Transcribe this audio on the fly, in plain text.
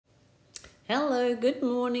Hello, good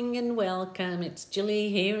morning and welcome. It's Julie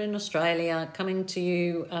here in Australia, coming to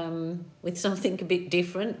you with something a bit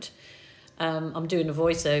different. I'm doing a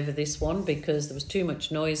voiceover this one because there was too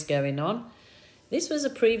much noise going on. This was a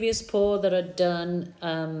previous pour that I'd done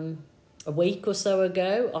a week or so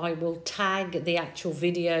ago. I will tag the actual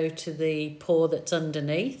video to the pour that's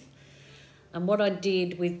underneath. And what I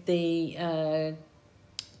did with the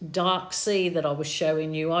dark sea that I was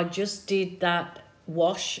showing you, I just did that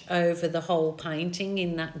wash over the whole painting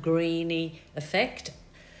in that greeny effect.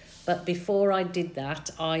 But before I did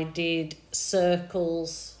that, I did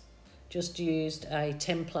circles, just used a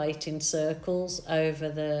template in circles over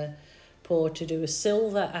the pour to do a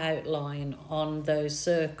silver outline on those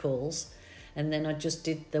circles. And then I just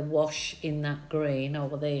did the wash in that green. Oh,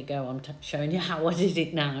 well, there you go. I'm showing you how I did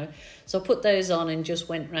it now. So I put those on and just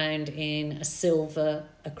went round in a silver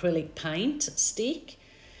acrylic paint stick.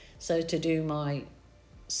 So to do my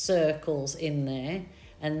circles in there,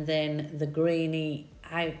 and then the greeny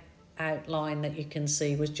outline that you can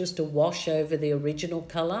see was just a wash over the original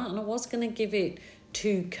colour. And I was going to give it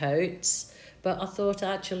 2 coats, but I thought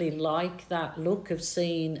I actually like that look of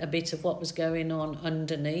seeing a bit of what was going on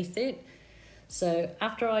underneath it. So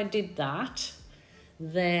after I did that,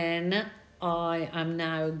 then I am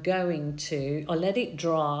now going to, I let it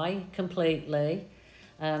dry completely.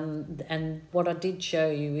 And what I did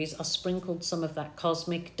show you is I sprinkled some of that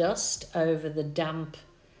cosmic dust over the damp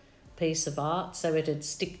piece of art so it'd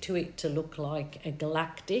stick to it to look like a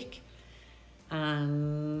galactic.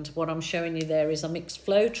 And what I'm showing you there is I mixed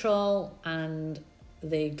Floetrol and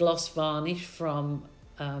the gloss varnish from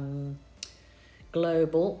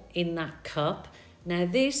Global in that cup. Now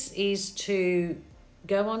this is to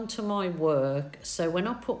go onto my work, so when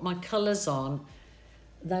I put my colours on,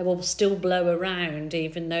 they will still blow around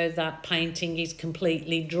even though that painting is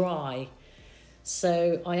completely dry.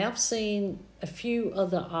 So I have seen a few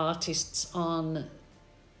other artists on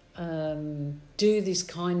do this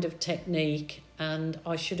kind of technique, and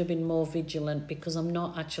I should have been more vigilant because I'm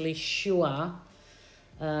not actually sure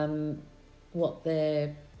what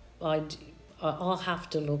they're... I'll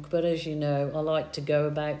have to look, but as you know, I like to go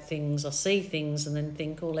about things. I see things and then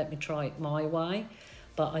think, oh, let me try it my way.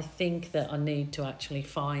 But I think that I need to actually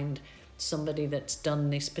find somebody that's done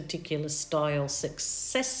this particular style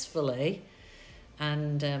successfully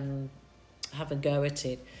and have a go at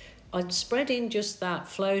it. I'd spread in just that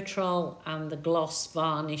Floetrol and the gloss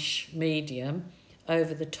varnish medium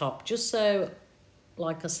over the top, just so,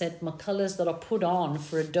 like I said, my colours that I put on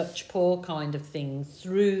for a Dutch pour kind of thing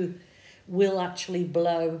through will actually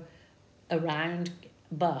blow around,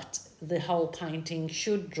 but the whole painting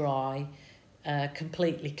should dry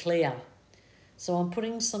completely clear. So I'm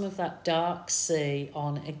putting some of that dark sea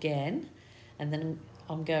on again, and then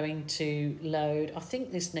I'm going to load, I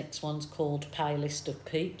think this next one's called Palest of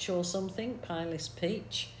Peach or something, Palest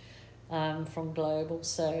Peach from Global.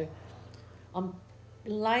 So I'm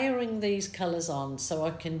layering these colours on so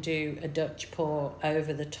I can do a Dutch pour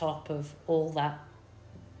over the top of all that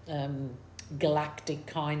galactic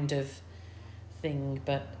kind of thing.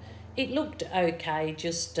 But it looked okay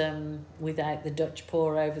just without the Dutch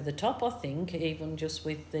pour over the top, I think, even just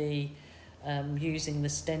with the using the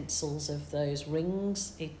stencils of those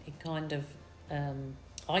rings. It kind of,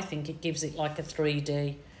 I think it gives it like a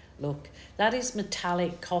 3D look. That is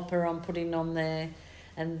metallic copper I'm putting on there.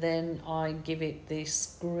 And then I give it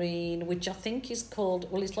this green, which I think is called,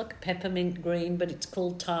 well, it's like a peppermint green, but it's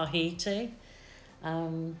called Tahiti.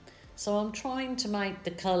 So I'm trying to make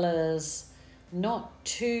the colours not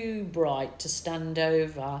too bright to stand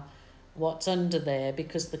over what's under there,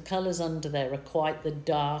 because the colours under there are quite the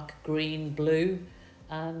dark green blue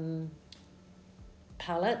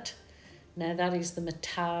palette. Now that is the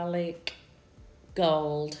metallic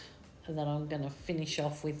gold, and then I'm going to finish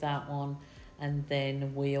off with that one, and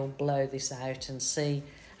then we'll blow this out and see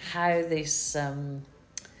how this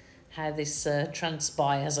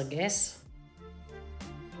transpires, I guess.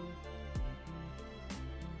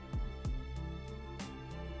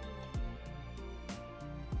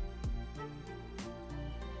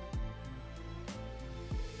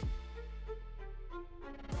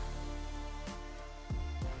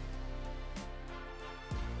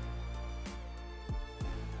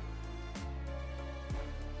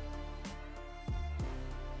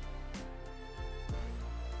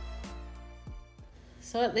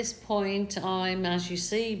 So at this point, I'm, as you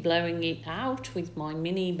see, blowing it out with my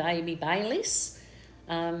mini baby Baileys.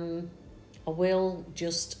 I will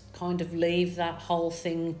just kind of leave that whole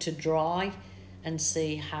thing to dry and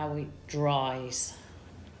see how it dries.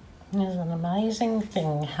 There's an amazing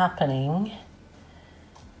thing happening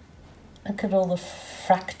Look at all the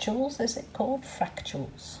fractals, is it called?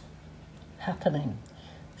 Fractals happening.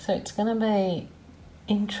 So it's going to be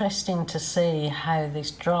interesting to see how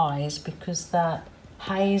this dries, because that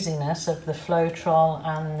haziness of the Floetrol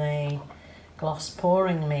and the gloss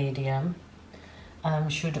pouring medium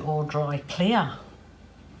should all dry clear.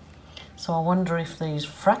 So I wonder if these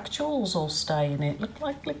fractals will stay in it. Look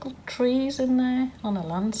like little trees in there on a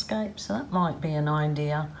landscape, so that might be an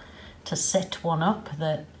idea to set one up,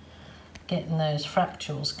 that getting those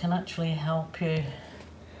fractals can actually help you.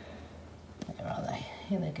 Where are they?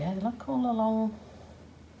 Here they go. Look all along.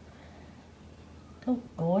 Oh,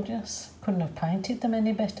 gorgeous. Couldn't have painted them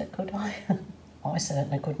any better, could I? I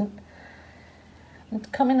certainly couldn't. It's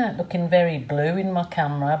coming out looking very blue in my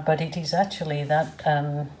camera, but it is actually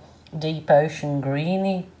that deep ocean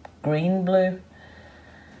green blue.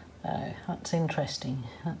 Oh, that's interesting.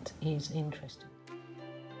 That is interesting.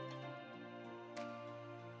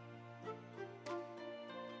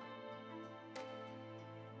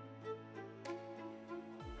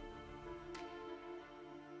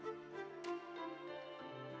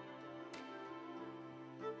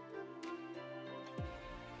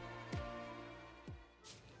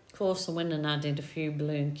 Of course, I went and added a few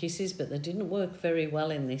balloon kisses, but they didn't work very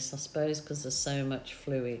well in this, I suppose, because there's so much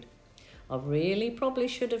fluid. I really probably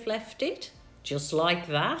should have left it just like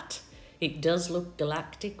that. It does look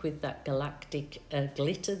galactic with that galactic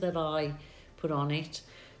glitter that I put on it,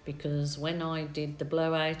 because when I did the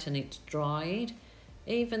blowout and it's dried,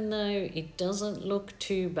 even though it doesn't look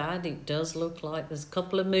too bad, it does look like there's a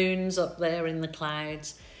couple of moons up there in the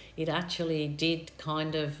clouds. It actually did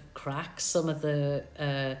kind of crack some of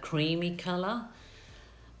the creamy colour.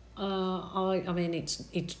 I mean,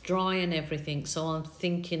 it's dry and everything, so I'm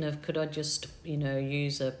thinking of, could I just, you know,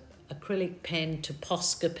 use a acrylic pen to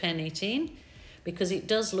Posca pen it in, because it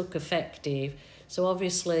does look effective. So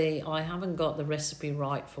obviously I haven't got the recipe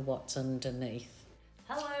right for what's underneath.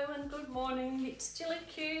 Hello and good morning, it's Jilly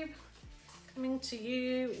Cube coming to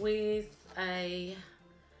you with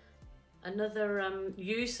another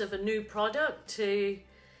use of a new product to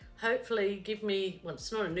hopefully give me, well,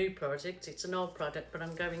 it's not a new product, it's an old product, but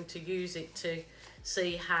I'm going to use it to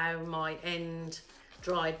see how my end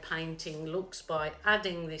dried painting looks by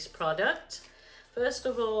adding this product. First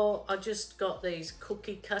of all, I just got these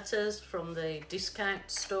cookie cutters from the discount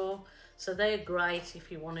store, so they're great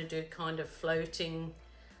if you want to do kind of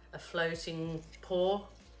a floating pour.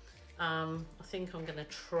 I think I'm going to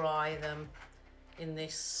try them in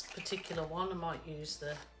this particular one. I might use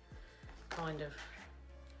the kind of,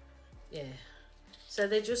 yeah. So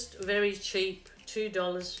they're just very cheap,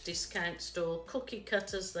 $2 discount store cookie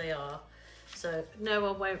cutters they are. So no,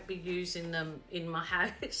 I won't be using them in my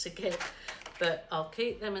house again, but I'll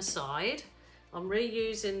keep them aside. I'm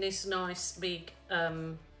reusing this nice big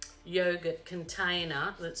yogurt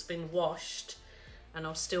container that's been washed, and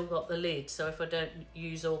I've still got the lid, so if I don't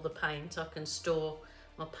use all the paint, I can store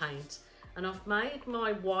my paint. And I've made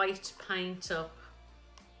my white paint up.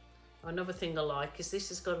 Another thing I like is this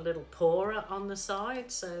has got a little pourer on the side,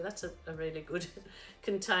 so that's a really good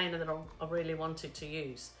container that I really wanted to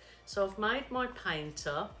use. So I've made my paint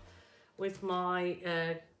up with my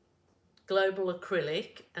global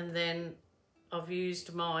acrylic, and then I've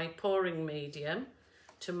used my pouring medium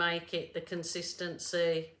to make it the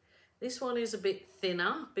consistency. This one is a bit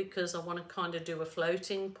thinner because I want to kind of do a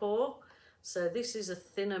floating pour. So this is a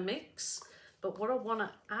thinner mix, but what I want to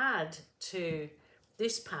add to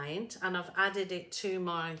this paint, and I've added it to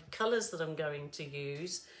my colours that I'm going to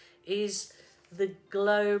use, is the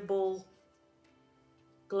global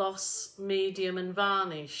gloss medium and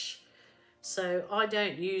varnish. So I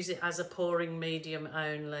don't use it as a pouring medium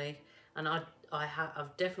only, and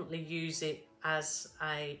I've definitely used it as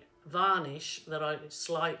a varnish that I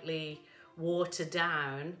slightly water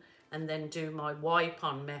down and then do my wipe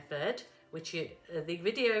on method, which the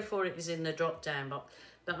video for it is in the drop down box.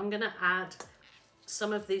 But I'm going to add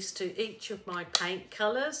some of this to each of my paint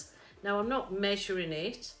colours. Now I'm not measuring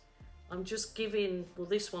it, I'm just giving, well,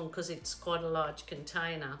 this one, because it's quite a large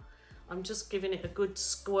container, I'm just giving it a good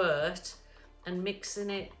squirt and mixing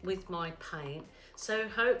it with my paint. So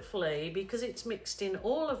hopefully, because it's mixed in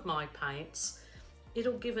all of my paints,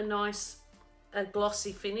 it'll give a nice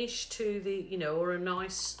glossy finish to the, you know, or a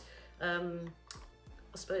nice, I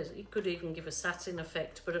suppose it could even give a satin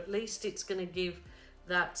effect, but at least it's going to give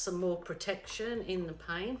that some more protection in the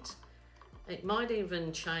paint. It might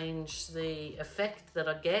even change the effect that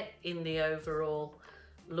I get in the overall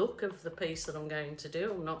look of the piece that I'm going to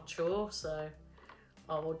do. I'm not sure, so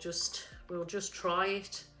we'll just try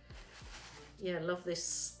it. Yeah, I love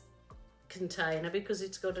this container because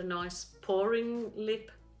it's got a nice pouring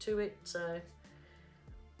lip to it, so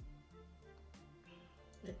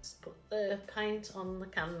let's put the paint on the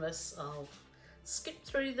canvas. I'll skip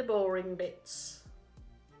through the boring bits.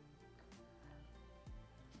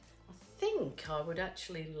 I think I would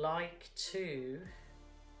actually like to,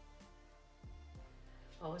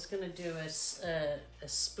 I was going to do a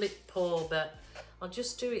split pour, but I'll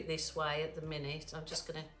just do it this way at the minute. I'm just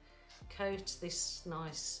going to coat this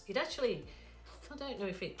nice, it actually, I don't know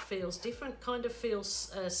if it feels different, kind of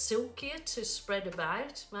feels silkier to spread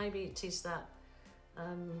about. Maybe it is that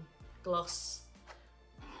gloss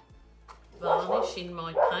varnish in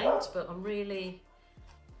my paint, but I'm really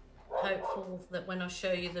hopeful that when I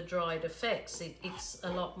show you the dried effects, it's a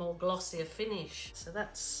lot more glossier finish. So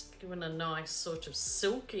that's given a nice sort of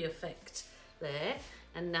silky effect there.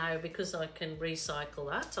 And now, because I can recycle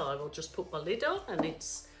that, I will just put my lid on and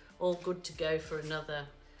it's all good to go for another.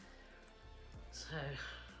 So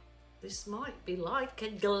this might be like a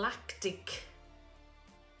galactic.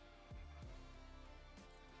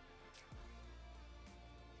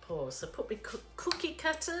 So put my cookie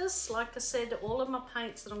cutters. Like I said, all of my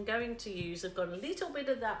paints that I'm going to use have got a little bit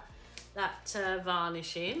of that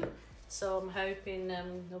varnish in, so I'm hoping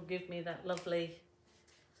they'll give me that lovely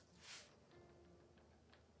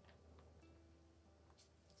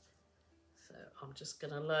so I'm just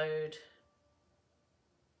going to load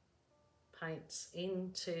paints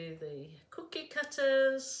into the cookie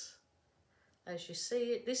cutters. As you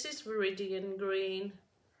see it, this is Viridian green.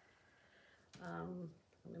 I'm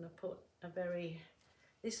going to put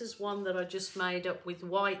this is one that I just made up with the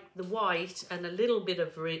white and a little bit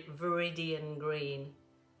of Viridian green.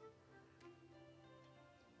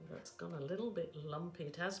 That's gone a little bit lumpy.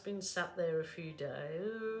 It has been sat there a few days.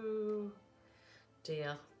 Oh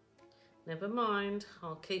dear. Never mind.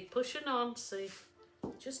 I'll keep pushing on. See,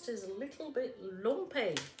 just is a little bit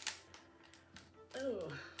lumpy. Oh,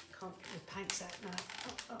 can't get the paints out now.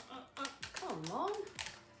 Come on.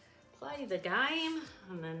 Play the game.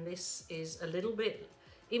 And then this is a little bit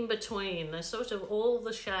in between. They're sort of all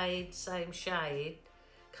the shade, same shade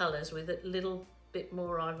colours with a little bit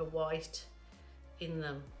more either white in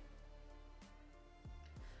them.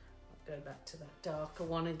 I'll go back to that darker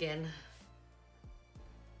one again.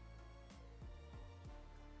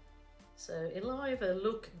 So it'll either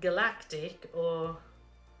look galactic or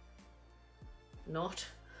not.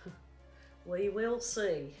 We will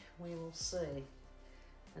see. We will see.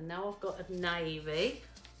 And now I've got a navy.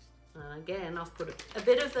 Again, I've put a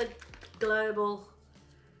bit of the global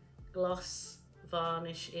gloss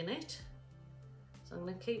varnish in it. So I'm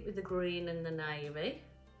going to keep with the green and the navy.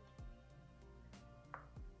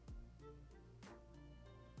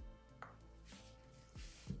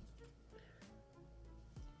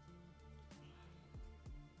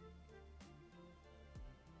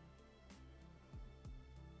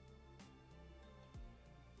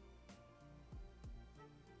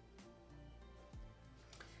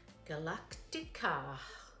 Galactica.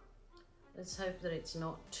 Let's hope that it's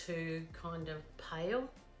not too kind of pale.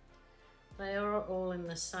 They are all in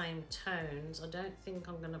the same tones. I don't think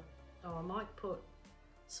I'm gonna, oh, I might put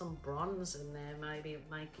some bronze in there, maybe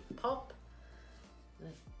it'll make it pop.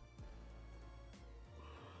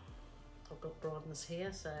 I've got bronze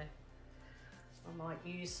here, so I might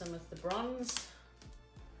use some of the bronze.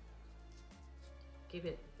 Give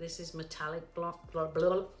it, this is metallic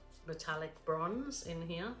metallic bronze in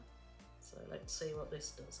here. So let's see what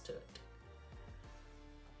this does to it.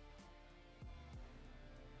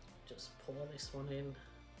 Just pour this one in.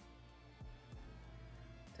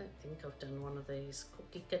 Don't think I've done one of these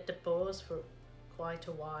cookie cutter pours for quite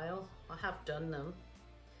a while. I have done them.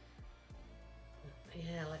 But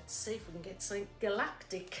yeah, let's see if we can get some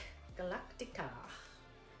Galactica. Rightio.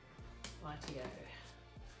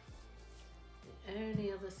 The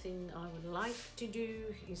only other thing I would like to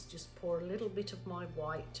do is just pour a little bit of my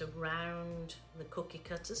white around the cookie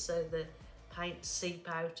cutter so the paint seep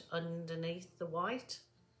out underneath the white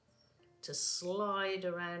to slide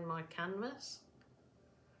around my canvas.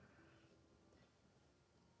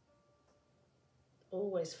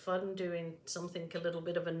 Always fun doing something a little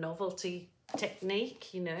bit of a novelty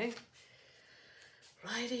technique, you know.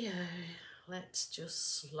 Rightio, let's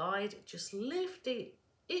just slide it, just lift it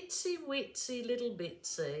itsy witsy little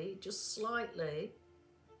bitsy, just slightly,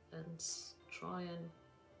 and try and,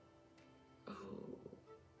 oh.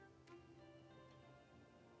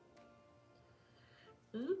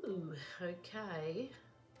 Ooh, okay.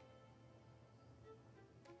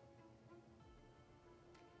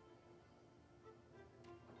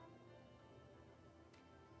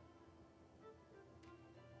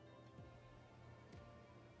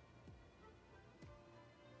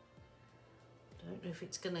 Don't don't know if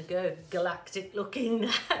it's going to go galactic looking now,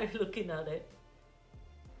 looking at it.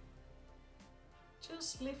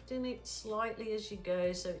 Just lifting it slightly as you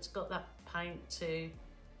go so it's got that paint to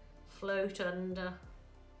float under.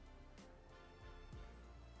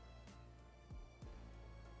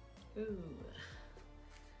 Ooh.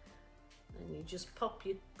 And you just pop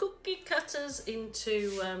your cookie cutters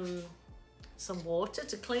into some water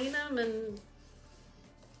to clean them, and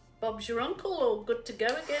Bob's your uncle, all good to go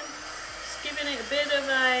again. Just giving it a bit of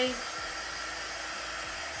a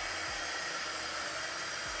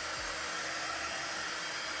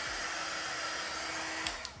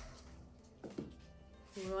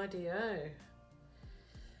rightio.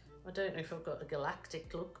 I don't know if I've got a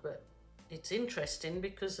galactic look, but it's interesting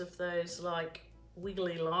because of those like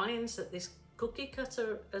wiggly lines that this cookie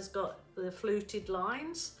cutter has got, the fluted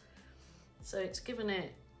lines. So it's given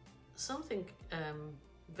it something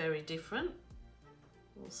very different.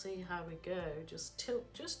 We'll see how we go. Just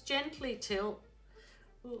tilt, just gently tilt.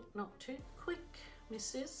 Oh, not too quick,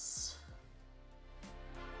 missus.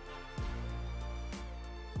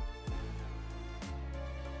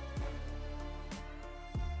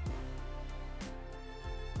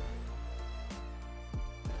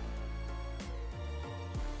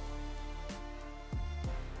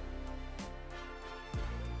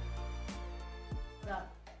 That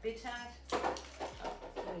bit out. Oh,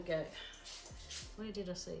 there we go. Where did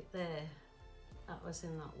I see it? There. That was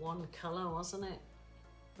in that one colour, wasn't it?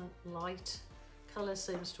 That light colour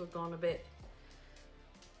seems to have gone a bit.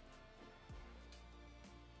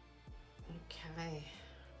 Okay.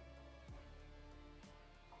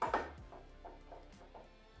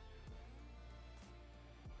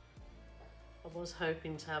 I was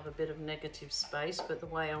hoping to have a bit of negative space, but the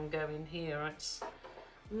way I'm going here, it's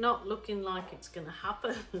not looking like it's going to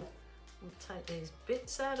happen. I'll take these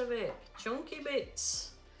bits out of it, chunky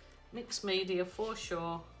bits. Mixed media for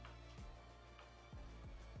sure.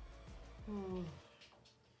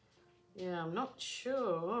 Yeah, I'm not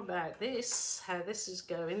sure about this, how this is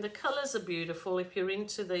going. The colours are beautiful. If you're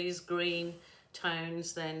into these green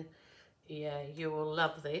tones, then yeah, you will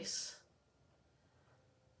love this.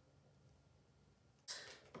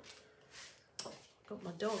 Got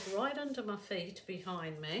my dog right under my feet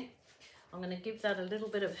behind me. I'm going to give that a little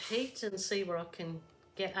bit of heat and see where I can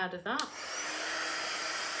get out of that.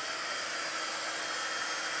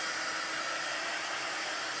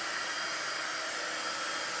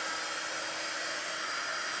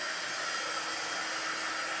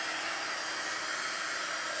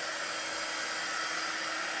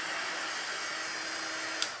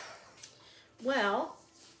 Well,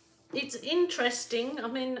 it's interesting. I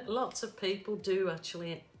mean, lots of people do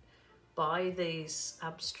actually buy these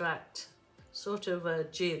abstract sort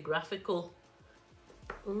of geographical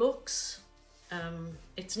looks.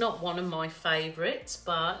 It's not one of my favourites,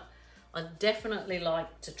 but I definitely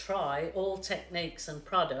like to try all techniques and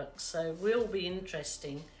products, so it will be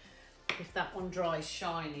interesting if that one dries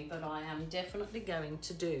shiny, but I am definitely going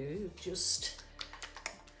to do just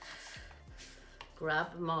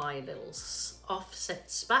grab my little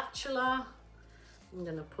offset spatula. I'm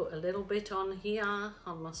going to put a little bit on here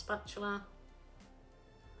on my spatula.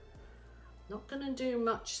 Not going to do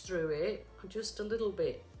much through it, just a little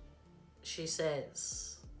bit, she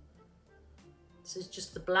says. This is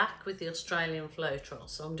just the black with the Australian Floetrol,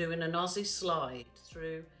 so I'm doing an Aussie slide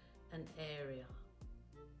through an area.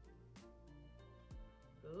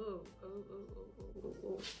 Ooh, ooh, ooh, ooh,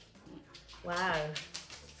 ooh. Wow.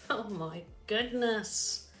 Oh my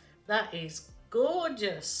goodness, that is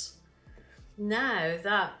gorgeous. Now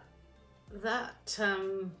that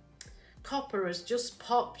copper has just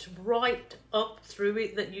popped right up through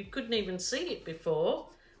it that you couldn't even see it before.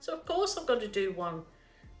 So of course I've got to do one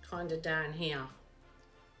kind of down here.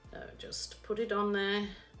 So just put it on there.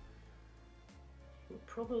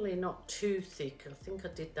 Probably not too thick. I think I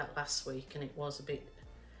did that last week and it was a bit,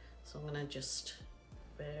 so I'm going to just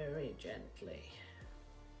very gently.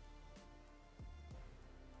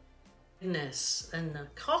 Goodness, and the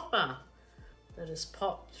copper that has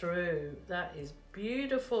popped through, that is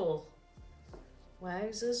beautiful.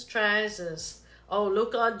 Wowzers trousers. Oh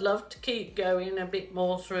look, I'd love to keep going a bit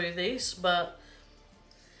more through this, but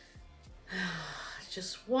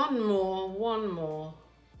just one more.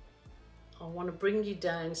 I want to bring you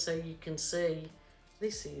down so you can see.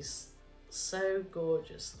 This is so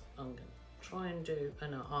gorgeous. I'm going to try and do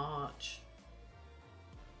an arch.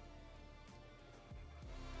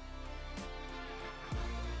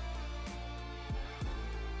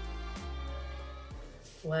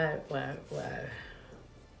 Wow, wow, wow.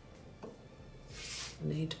 I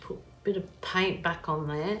need to put a bit of paint back on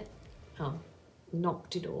there. Oh,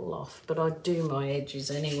 knocked it all off, but I do my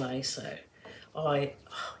edges anyway, so you'd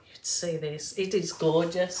see this. It is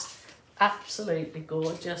gorgeous, absolutely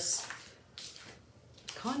gorgeous.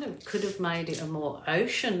 Kind of could have made it a more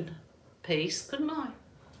ocean piece, couldn't I?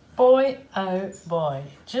 Boy, oh boy,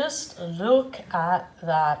 just look at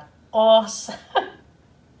that awesome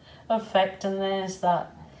effect. And there's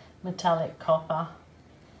that metallic copper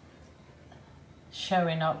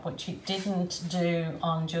showing up, which it didn't do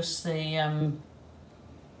on just the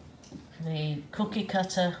cookie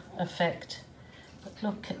cutter effect. But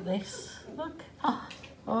look at this, look.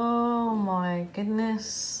 Oh my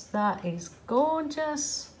goodness, that is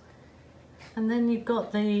gorgeous. And then you've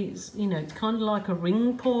got these, you know, it's kind of like a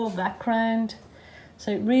ring pour background.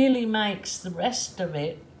 So it really makes the rest of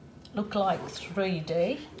it look like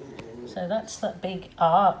 3D. So that's that big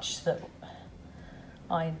arch that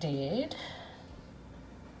I did.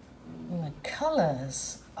 And the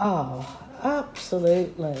colours, oh,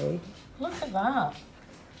 absolutely. Look at that.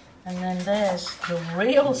 And then there's the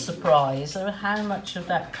real surprise of how much of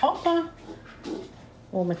that copper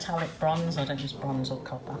or metallic bronze, I don't use bronze or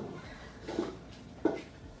copper.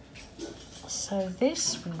 So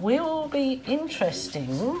this will be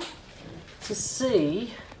interesting to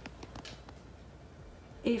see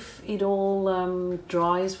if it all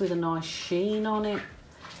dries with a nice sheen on it.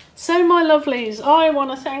 So my lovelies, I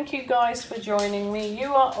want to thank you guys for joining me.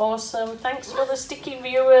 You are awesome. Thanks for the sticky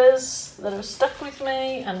viewers that have stuck with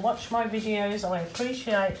me and watched my videos. I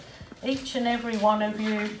appreciate each and every one of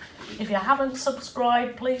you. If you haven't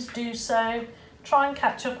subscribed, please do so. Try and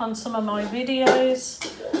catch up on some of my videos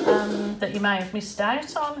that you may have missed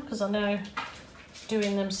out on, because I know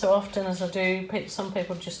doing them so often as I do, some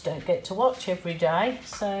people just don't get to watch every day.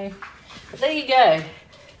 So but there you go.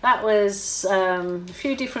 That was a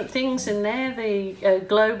few different things in there, the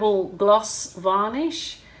global gloss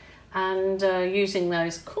varnish, and using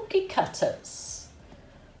those cookie cutters.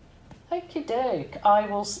 Okie doke. I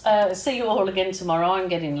will see you all again tomorrow. I'm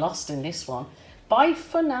getting lost in this one. Bye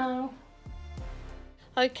for now.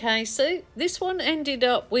 Okay, so this one ended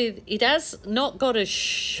up with, it has not got a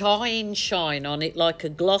shine on it like a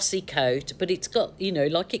glossy coat, but it's got, you know,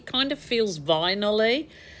 like it kind of feels vinyl-y.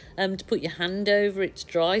 To put your hand over, it's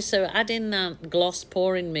dry. So adding that gloss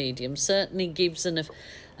pouring medium certainly gives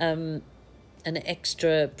an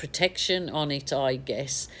extra protection on it, I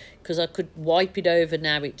guess, because I could wipe it over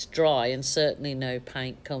now it's dry and certainly no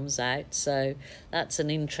paint comes out. So that's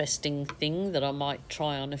an interesting thing that I might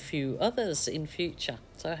try on a few others in future.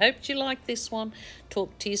 So I hope you like this one.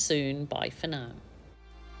 Talk to you soon. Bye for now.